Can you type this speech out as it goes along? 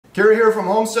Kerry here from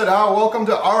Homestead How. Welcome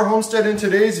to our homestead. In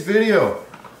today's video,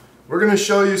 we're going to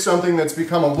show you something that's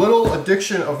become a little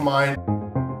addiction of mine.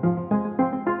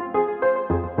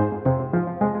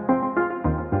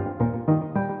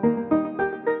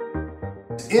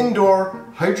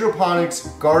 Indoor hydroponics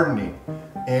gardening.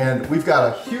 And we've got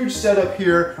a huge setup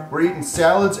here. We're eating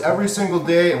salads every single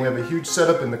day, and we have a huge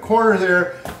setup in the corner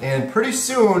there. And pretty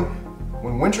soon,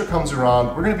 when winter comes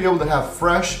around, we're going to be able to have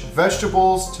fresh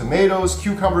vegetables, tomatoes,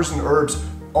 cucumbers, and herbs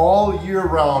all year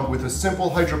round with a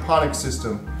simple hydroponic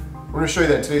system. We're going to show you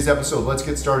that in today's episode. Let's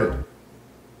get started.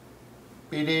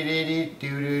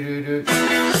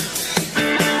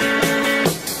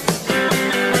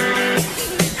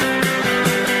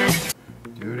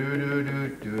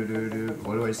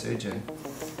 What do I say, Jen?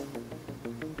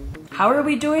 How are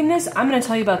we doing this? I'm going to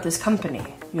tell you about this company.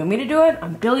 You want me to do it?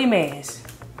 I'm Billy Mays.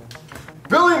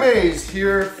 Billy Mays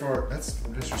here for... That's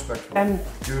disrespectful.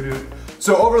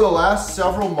 So over the last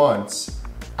several months,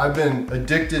 I've been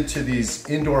addicted to these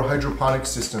indoor hydroponic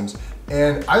systems.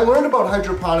 And I learned about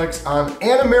hydroponics on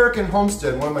An American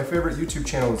Homestead, one of my favorite YouTube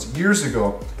channels, years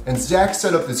ago. And Zach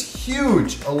set up this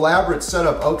huge, elaborate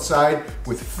setup outside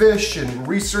with fish and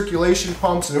recirculation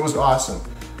pumps, and it was awesome.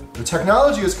 The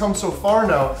technology has come so far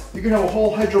now, you can have a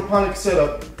whole hydroponic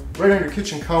setup right on your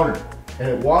kitchen counter. And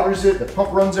it waters it, the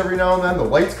pump runs every now and then, the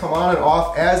lights come on and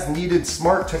off as needed,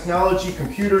 smart technology,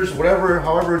 computers, whatever,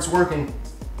 however it's working.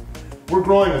 We're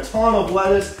growing a ton of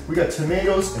lettuce, we got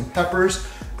tomatoes and peppers.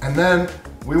 And then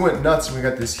we went nuts and we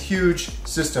got this huge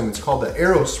system. It's called the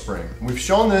Aerospring. We've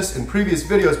shown this in previous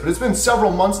videos, but it's been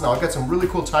several months now. I've got some really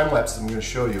cool time lapses I'm gonna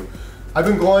show you. I've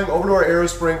been going over to our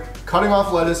Aerospring, cutting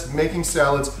off lettuce, making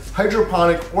salads,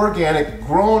 hydroponic, organic,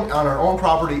 grown on our own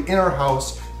property in our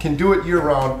house, can do it year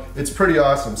round. It's pretty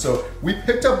awesome. So we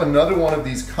picked up another one of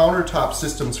these countertop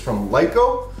systems from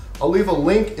Lyko. I'll leave a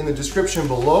link in the description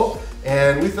below.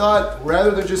 And we thought, rather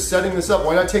than just setting this up,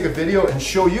 why not take a video and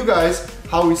show you guys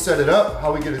how we set it up,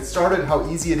 how we get it started, how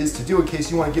easy it is to do in case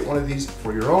you want to get one of these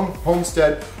for your own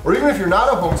homestead. Or even if you're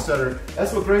not a homesteader,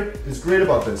 that's what is great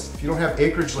about this. If you don't have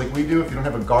acreage like we do, if you don't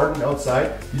have a garden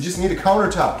outside, you just need a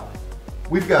countertop.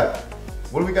 We've got,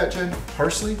 what do we got, Jen?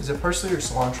 Parsley? Is it parsley or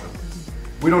cilantro?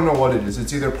 We don't know what it is.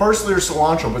 It's either parsley or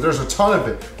cilantro, but there's a ton of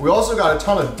it. We also got a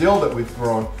ton of dill that we've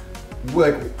grown.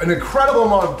 Like an incredible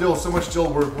amount of dill, so much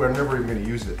dill we're never even gonna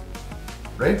use it,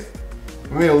 right?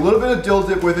 We made a little bit of dill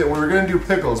dip with it. We were gonna do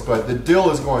pickles, but the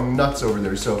dill is going nuts over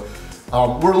there. So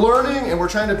we're learning and we're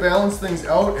trying to balance things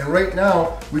out. And right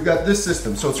now we've got this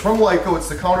system. So it's from Lyko, it's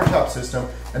the countertop system.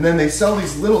 And then they sell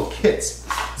these little kits.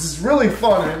 This is really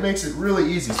fun and it makes it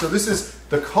really easy. So this is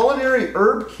the culinary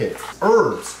herb kit,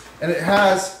 herbs. And it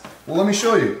has, well, let me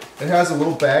show you. It has a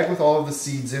little bag with all of the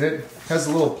seeds in it. Has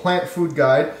a little plant food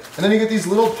guide, and then you get these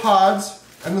little pods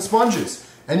and the sponges.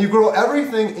 And you grow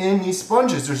everything in these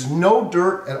sponges. There's no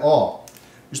dirt at all.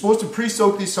 You're supposed to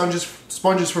pre-soak these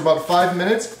sponges for about 5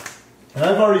 minutes. And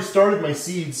I've already started my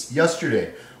seeds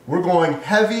yesterday. We're going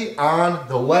heavy on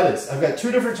the lettuce. I've got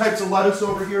two different types of lettuce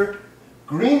over here.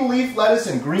 Green leaf lettuce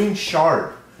and green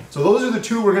chard. So those are the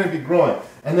two we're going to be growing.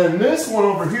 And then this one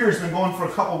over here has been going for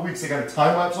a couple weeks. I got a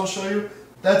time lapse I'll show you.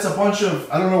 That's a bunch of,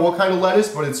 I don't know what kind of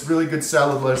lettuce, but it's really good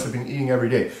salad lettuce I've been eating every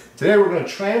day. Today we're going to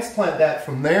transplant that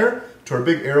from there to our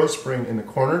big Aerospring in the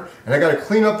corner. And I got to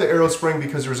clean up the Aerospring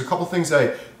because there was a couple things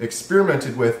I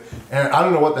experimented with, and I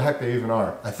don't know what the heck they even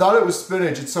are. I thought it was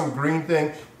spinach, it's some green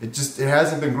thing. It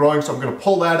hasn't been growing, so I'm going to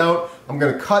pull that out. I'm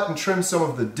going to cut and trim some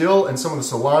of the dill and some of the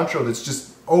cilantro that's just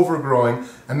overgrowing.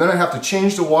 And then I have to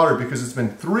change the water because it's been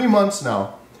 3 months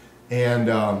now. And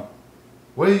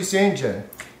what are you saying, Jen?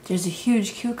 There's a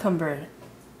huge cucumber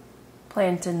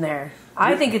plant in there.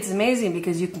 I think it's amazing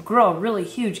because you can grow really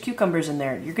huge cucumbers in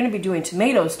there. You're going to be doing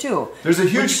tomatoes too. There's a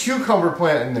huge cucumber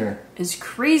plant in there. It's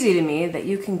crazy to me that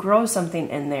you can grow something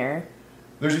in there.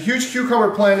 There's a huge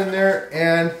cucumber plant in there,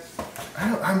 and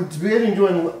I'm debating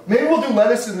doing, maybe we'll do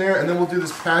lettuce in there and then we'll do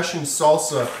this passion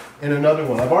salsa in another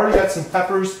one. I've already got some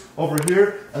peppers over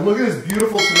here, and look at this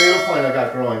beautiful tomato plant I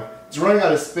got growing. It's running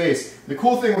out of space. The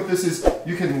cool thing with this is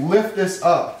you can lift this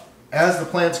up. As the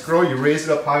plants grow, you raise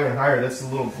it up higher and higher. That's the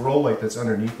little grow light that's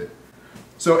underneath it.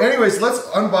 So anyways, let's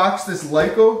unbox this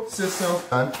Lyko system.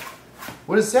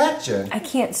 What is that, Jen? I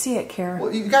can't see it, Kara.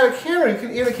 Well, you got a camera. You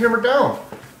can aim the camera down.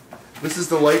 This is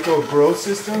the Lyko Grow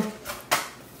System.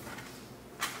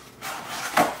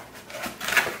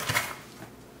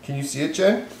 Can you see it,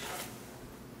 Jen?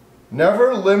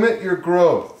 Never limit your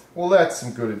growth. Well, that's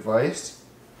some good advice.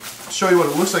 I'll show you what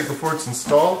it looks like before it's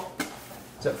installed.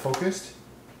 Is that focused?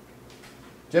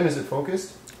 Jen, is it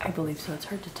focused? I believe so. It's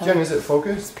hard to tell. Jen, is it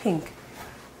focused? It's pink.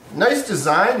 Nice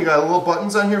design. You got little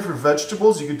buttons on here for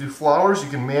vegetables. You can do flowers. You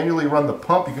can manually run the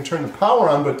pump. You can turn the power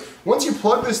on. But once you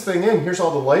plug this thing in, here's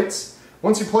all the lights.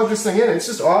 Once you plug this thing in, it's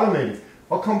just automated.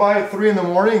 I'll come by at 3 in the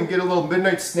morning and get a little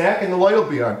midnight snack and the light will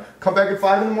be on. Come back at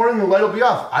 5 in the morning and the light will be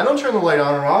off. I don't turn the light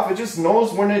on or off. It just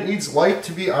knows when it needs light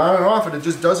to be on and off, and it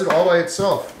just does it all by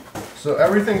itself. So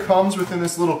everything comes within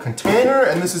this little container,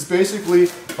 and this is basically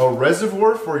a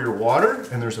reservoir for your water,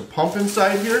 and there's a pump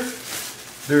inside here.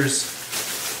 There's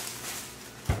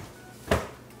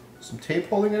some tape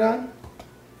holding it on.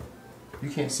 You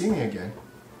can't see me again.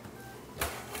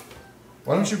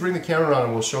 Why don't you bring the camera on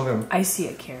and we'll show them. I see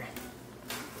it, Karen.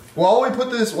 While I put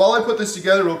this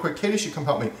together real quick, Katie should come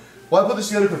help me. While I put this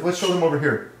together quick, let's show them over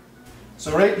here.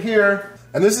 So right here,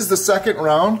 and this is the second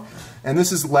round, and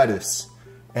this is lettuce.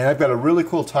 And I've got a really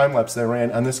cool time lapse that I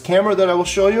ran on this camera that I will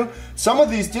show you. Some of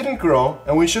these didn't grow,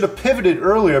 and we should have pivoted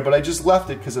earlier, but I just left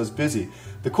it because I was busy.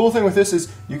 The cool thing with this is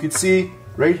you can see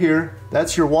right here,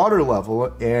 that's your water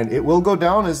level, and it will go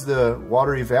down as the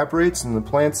water evaporates and the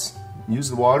plants use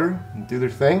the water and do their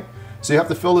thing. So you have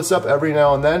to fill this up every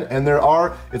now and then, and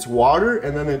it's water,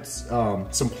 and then it's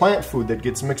some plant food that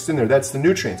gets mixed in there. That's the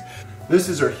nutrients. This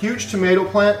is our huge tomato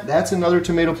plant. That's another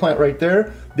tomato plant right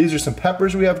there. These are some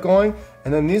peppers we have going,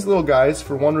 and then these little guys,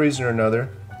 for one reason or another.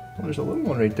 Well, there's a little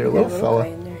one right there, a little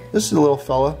fella. This is a little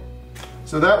fella.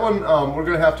 So that one, we're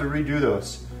gonna have to redo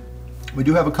those. We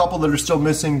do have a couple that are still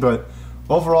missing, but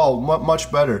overall,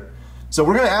 much better. So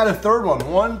we're gonna add a third one,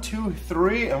 1, 2,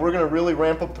 3, and we're gonna really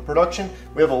ramp up the production.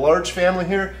 We have a large family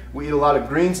here. We eat a lot of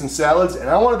greens and salads, and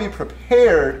I wanna be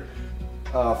prepared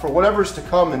for whatever's to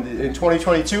come in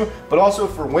 2022, but also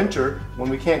for winter when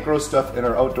we can't grow stuff in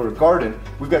our outdoor garden.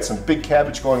 We've got some big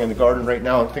cabbage going in the garden right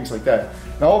now and things like that.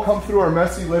 Now we'll come through our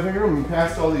messy living room and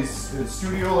past all these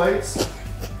studio lights.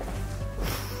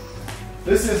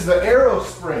 This is the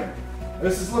Aerospring.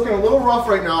 This is looking a little rough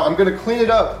right now. I'm gonna clean it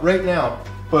up right now.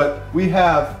 But we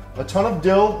have a ton of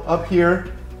dill up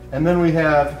here, and then we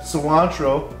have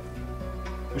cilantro,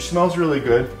 which smells really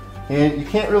good. And you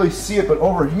can't really see it, but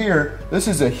over here, this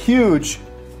is a huge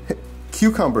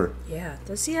cucumber. Yeah,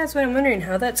 see, that's what I'm wondering,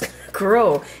 how that's gonna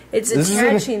grow. It's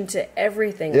attaching to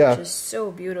everything, yeah, which is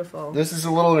so beautiful. This is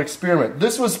a little experiment.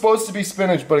 This was supposed to be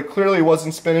spinach, but it clearly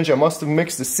wasn't spinach. I must have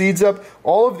mixed the seeds up.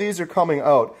 All of these are coming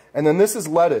out. And then this is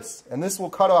lettuce, and this will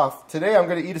cut off. Today I'm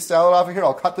gonna eat a salad off of here.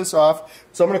 I'll cut this off.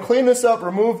 So I'm gonna clean this up,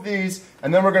 remove these,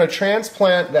 and then we're gonna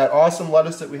transplant that awesome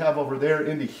lettuce that we have over there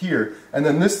into here. And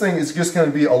then this thing is just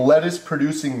gonna be a lettuce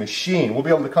producing machine. We'll be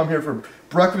able to come here for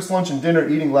breakfast, lunch, and dinner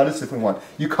eating lettuce if we want.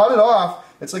 You cut it off,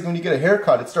 it's like when you get a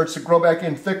haircut, it starts to grow back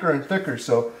in thicker and thicker.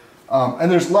 So,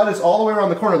 and there's lettuce all the way around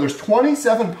the corner. There's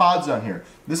 27 pods on here.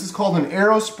 This is called an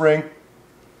Aerospring.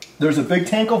 There's a big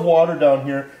tank of water down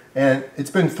here, and it's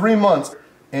been 3 months,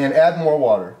 and add more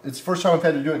water. It's the first time I've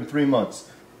had to do it in 3 months.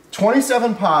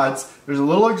 27 pods, there's a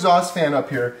little exhaust fan up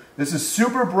here. This is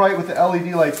super bright with the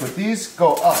LED lights, but these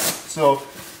go up. So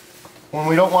when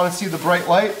we don't want to see the bright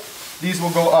light, these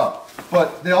will go up.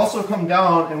 But they also come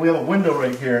down, and we have a window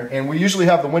right here, and we usually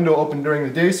have the window open during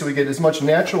the day so we get as much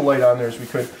natural light on there as we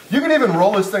could. You can even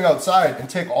roll this thing outside and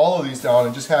take all of these down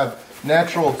and just have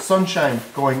natural sunshine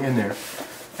going in there.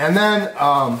 And then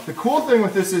the cool thing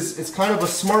with this is it's kind of a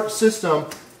smart system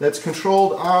that's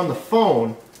controlled on the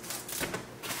phone.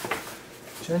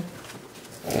 Jen?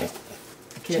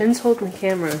 Jen's holding the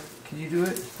camera. Can you do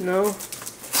it? No.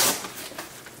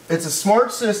 It's a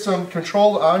smart system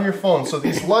controlled on your phone. So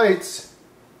these lights,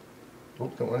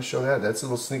 oh, don't want to show that. That's a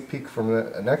little sneak peek from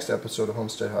the next episode of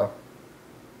Homestead How.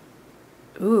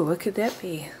 Ooh, what could that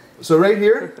be? So right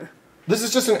here, this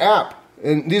is just an app.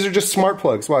 And these are just smart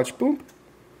plugs. Watch, boom.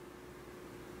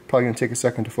 Probably gonna take a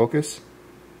second to focus.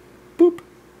 Boop.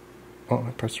 Oh,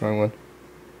 I pressed the wrong one.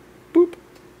 Boop.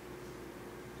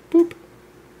 Boop.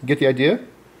 You get the idea?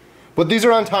 But these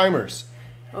are on timers.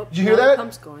 Oh, did you hear that? The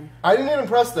pump's going. I didn't even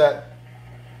press that.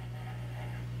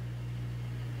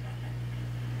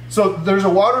 So there's a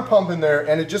water pump in there,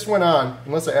 and it just went on,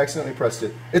 unless I accidentally pressed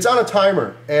it. It's on a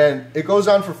timer, and it goes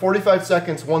on for 45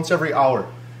 seconds once every hour.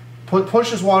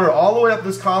 Pushes water all the way up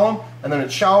this column, and then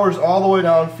it showers all the way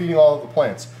down, feeding all of the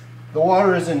plants. The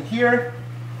water is in here,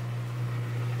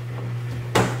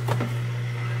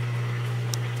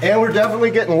 and we're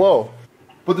definitely getting low.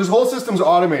 But this whole system's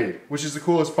automated, which is the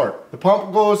coolest part. The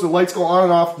pump goes, the lights go on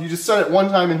and off. You just set it one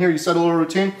time in here, you set a little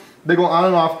routine, they go on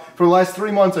and off. For the last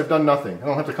 3 months, I've done nothing. I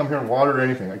don't have to come here and water or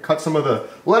anything. I cut some of the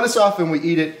lettuce off and we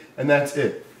eat it, and that's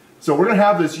it. So we're gonna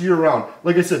have this year round.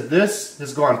 Like I said, this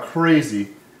has gone crazy.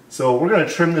 So we're gonna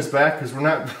trim this back because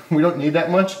we don't need that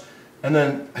much. And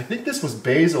then I think this was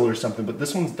basil or something, but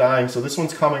this one's dying, so this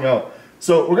one's coming out.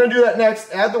 So we're gonna do that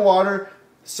next, add the water,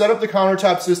 set up the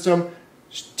countertop system,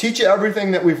 teach you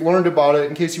everything that we've learned about it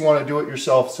in case you wanna do it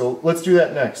yourself. So let's do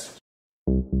that next.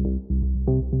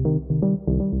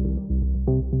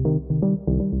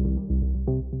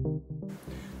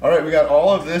 All right, we got all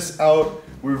of this out.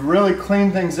 We've really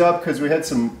cleaned things up because we had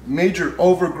some major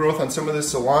overgrowth on some of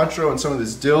this cilantro and some of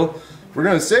this dill. We're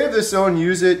gonna save this though and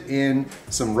use it in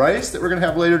some rice that we're gonna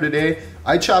have later today.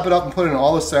 I chop it up and put it in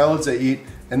all the salads I eat.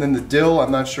 And then the dill,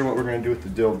 I'm not sure what we're gonna do with the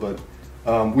dill, but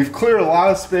we've cleared a lot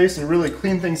of space and really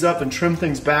cleaned things up and trimmed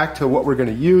things back to what we're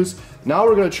gonna use. Now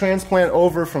we're gonna transplant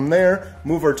over from there,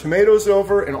 move our tomatoes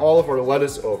over and all of our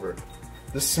lettuce over.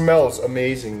 This smells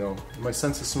amazing though. My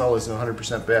sense of smell isn't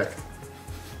 100% back.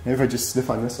 Maybe if I just sniff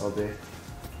on this all day.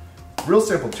 Real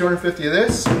simple, 250 of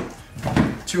this,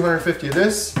 250 of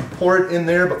this, pour it in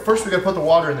there, but first we gotta put the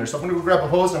water in there. So I'm gonna go grab a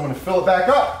hose and I'm gonna fill it back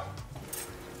up.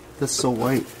 That's so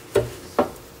white.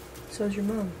 So's your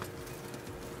mom.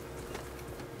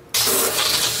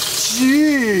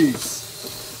 Jeez!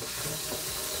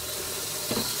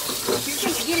 You're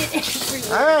gonna get it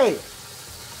everywhere. Hey!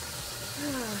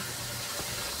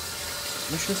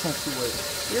 Make sure it's not too white.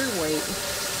 You're white.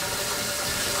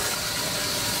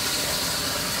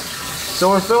 So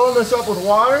we're filling this up with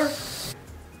water.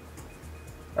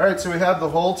 Alright, so we have the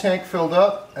whole tank filled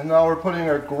up, and now we're putting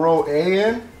our Grow A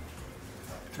in.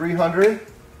 300.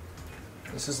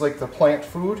 This is like the plant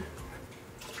food.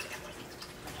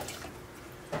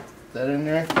 That in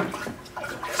there.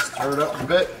 Stir it up a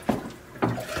bit.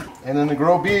 And then the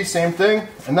Grow B, same thing.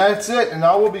 And that's it. And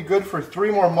now we'll be good for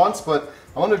 3 more months, but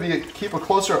I want to keep a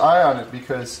closer eye on it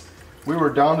because we were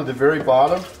down to the very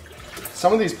bottom.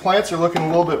 Some of these plants are looking a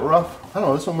little bit rough. I don't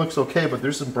know, this one looks okay, but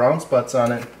there's some brown spots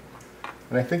on it.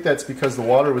 And I think that's because the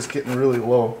water was getting really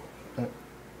low. Did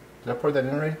I pour that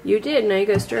in already? You did, now you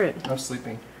gotta stir it. I'm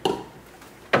sleeping. We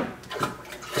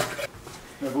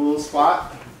have a little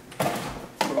spot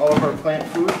for all of our plant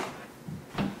food.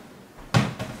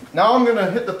 Now I'm gonna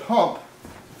hit the pump.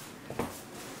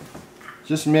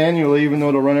 Just manually, even though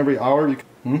it'll run every hour.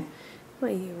 What are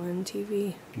you on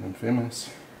TV? I'm famous.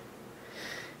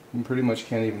 You pretty much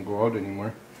can't even go out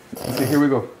anymore. Okay, here we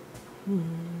go.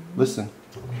 Listen.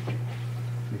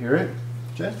 You hear it,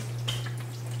 Jen?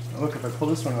 Oh, look, if I pull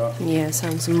this one off. Yeah, it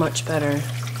sounds much better.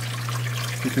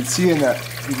 You can see in that.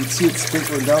 You can see it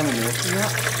sprinkling down in there. Yeah.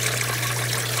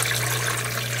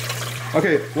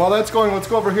 Okay, while that's going, let's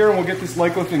go over here and we'll get this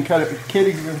Lyko thing cut.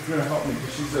 Katie's gonna help me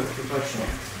because she's a professional.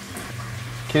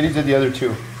 Katie did the other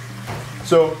two.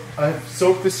 So I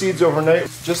soaked the seeds overnight.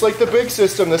 Just like the big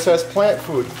system, this has plant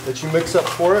food that you mix up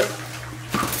for it.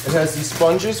 It has these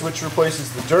sponges, which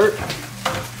replaces the dirt.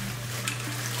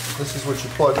 This is what you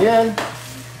plug in.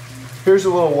 Here's a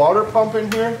little water pump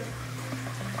in here.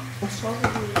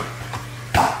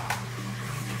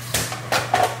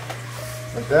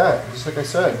 Like that, just like I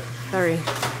said. Sorry. Do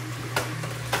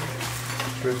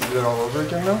we have to do that all over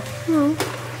again now? No.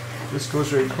 This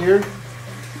goes right here.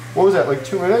 What was that, like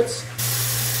 2 minutes?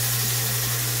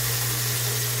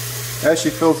 As she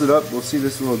fills it up, we'll see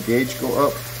this little gauge go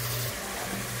up.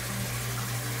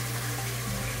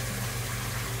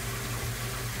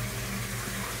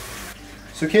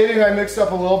 So Katie and I mixed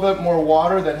up a little bit more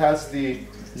water that has the,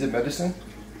 is it medicine?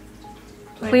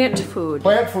 Plant food.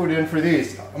 Plant food in for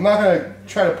these. I'm not going to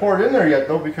try to pour it in there yet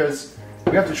though because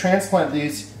we have to transplant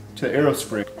these to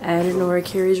Aerospring. I don't know where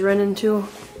Carrie's running to.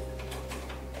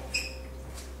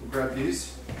 Grab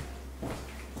these.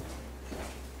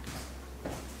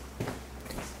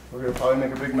 We're going to probably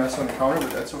make a big mess on the counter,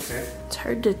 but that's okay. It's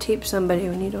hard to tape somebody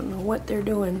when you don't know what they're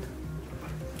doing.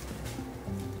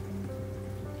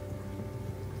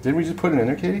 Didn't we just put it in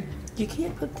there, Katie? You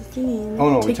can't put the thingy in. Oh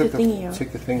no, we took took the thingy out.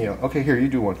 Take the thingy out. Okay, here, you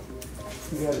do one.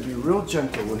 You gotta be real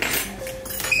gentle with it.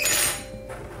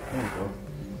 There you go.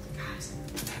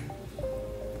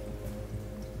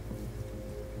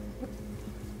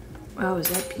 Wow, is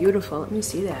that beautiful? Let me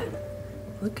see that.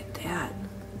 Look at that.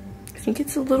 I think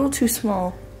it's a little too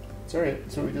small. It's alright,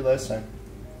 that's what we did last time.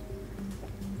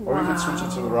 Wow. Or you can switch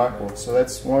it to the Rockwell. So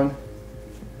that's 1,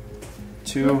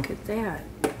 2. Look at that.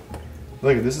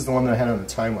 Look, this is the one that I had on the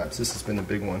time lapse. This has been the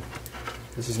big one.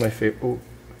 This is my favorite. Oh,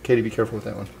 Katie, be careful with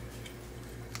that one.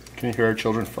 Can you hear our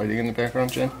children fighting in the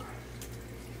background, Jen?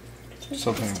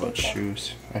 Something about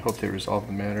shoes. I hope they resolve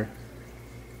the matter.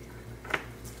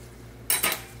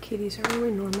 Katie's a really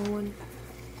normal one.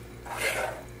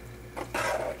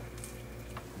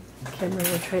 Camera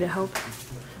will try to help.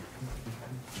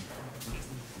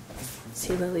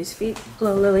 See Lily's feet.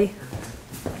 Hello, Lily.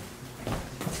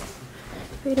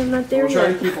 Wait, I'm not there We'll yet.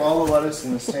 try to keep all the lettuce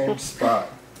in the same spot.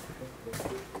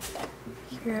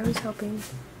 Here, I was helping.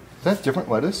 Is that different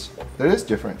lettuce? That is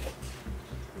different.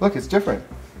 Look, it's different.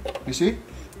 You see?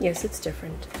 Yes, it's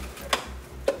different.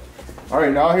 All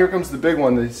right, now here comes the big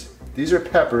one. These are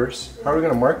peppers. How are we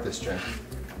gonna mark this, Jen?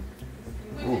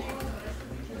 Ooh,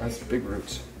 that's big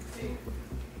roots.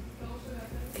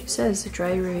 It says a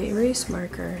dry erase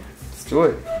marker. Let's do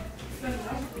it.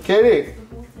 Katie,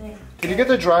 can you get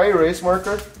the dry erase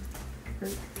marker?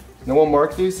 And we'll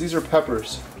mark these. These are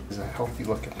peppers. This is a healthy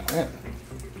looking plant.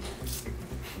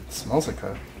 It smells like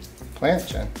a plant,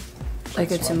 Jen.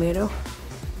 Like a tomato?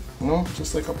 No,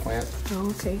 just like a plant. Oh,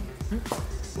 okay.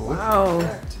 Look Wow.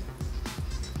 at that.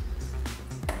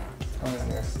 Oh, in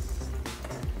there.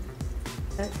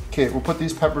 Okay, we'll put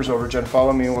these peppers over. Jen,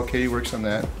 follow me while Katie works on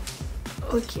that.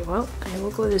 Okay, well, I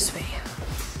will go this way.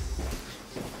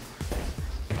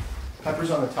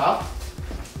 Peppers on the top.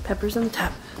 Peppers on the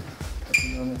top.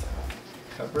 Peppers on the top.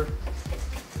 Pepper.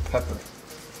 Pepper.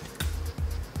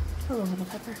 Hello, little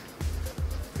pepper.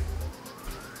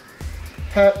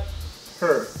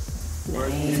 Pepper.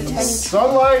 Nice.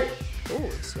 Sunlight. Oh,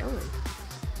 it's yellow.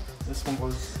 This one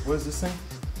was, what is this thing?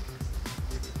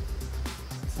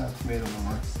 It's not tomato no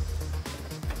more.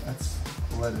 That's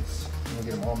lettuce. I'm gonna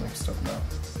get them all mixed up now.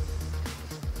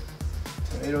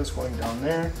 Tomatoes going down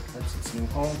there. That's its new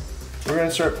home. We're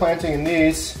gonna start planting in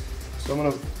these. So I'm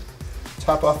gonna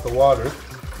top off the water.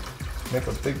 Make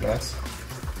a big mess.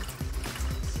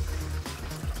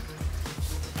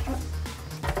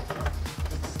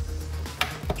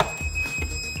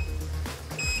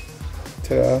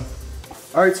 Ta-da.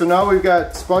 All right, so now we've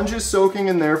got sponges soaking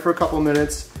in there for a couple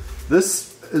minutes.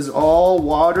 This is all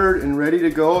watered and ready to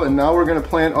go, and now we're gonna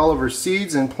plant all of our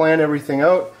seeds and plant everything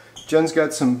out. Jen's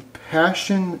got some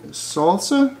passion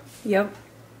salsa. Yep.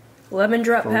 Lemon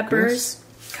drop Focus. peppers,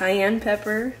 cayenne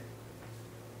pepper.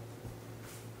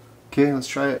 Okay, let's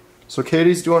try it. So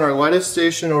Katie's doing our lettuce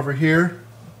station over here.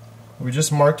 We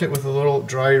just marked it with a little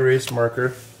dry erase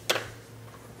marker.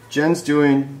 Jen's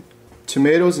doing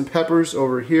tomatoes and peppers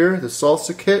over here, the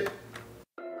salsa kit.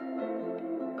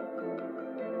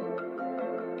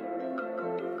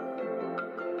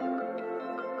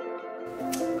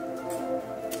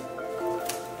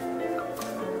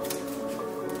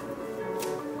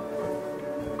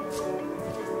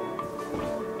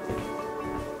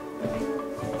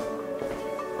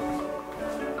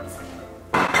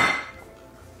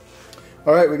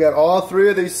 All right, we got all three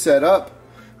of these set up.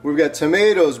 We've got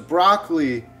tomatoes,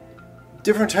 broccoli,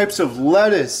 different types of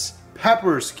lettuce,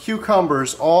 peppers,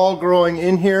 cucumbers, all growing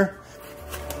in here.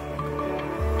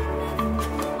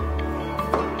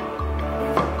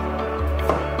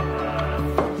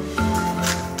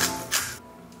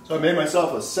 So I made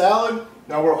myself a salad.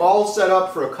 Now we're all set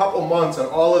up for a couple months on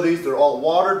all of these. They're all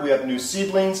watered. We have new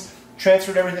seedlings,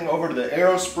 transferred everything over to the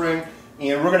Aerospring,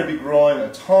 and we're gonna be growing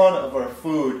a ton of our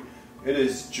food. It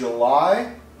is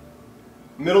July,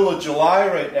 middle of July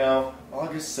right now,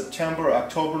 August, September,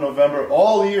 October, November,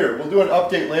 all year. We'll do an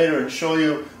update later and show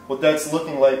you what that's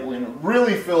looking like when it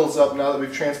really fills up now that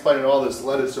we've transplanted all this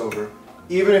lettuce over.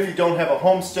 Even if you don't have a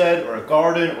homestead or a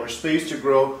garden or space to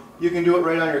grow, you can do it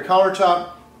right on your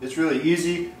countertop. It's really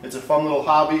easy, it's a fun little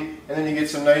hobby, and then you get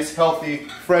some nice, healthy,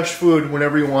 fresh food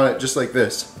whenever you want it, just like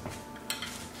this.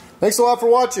 Thanks a lot for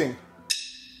watching.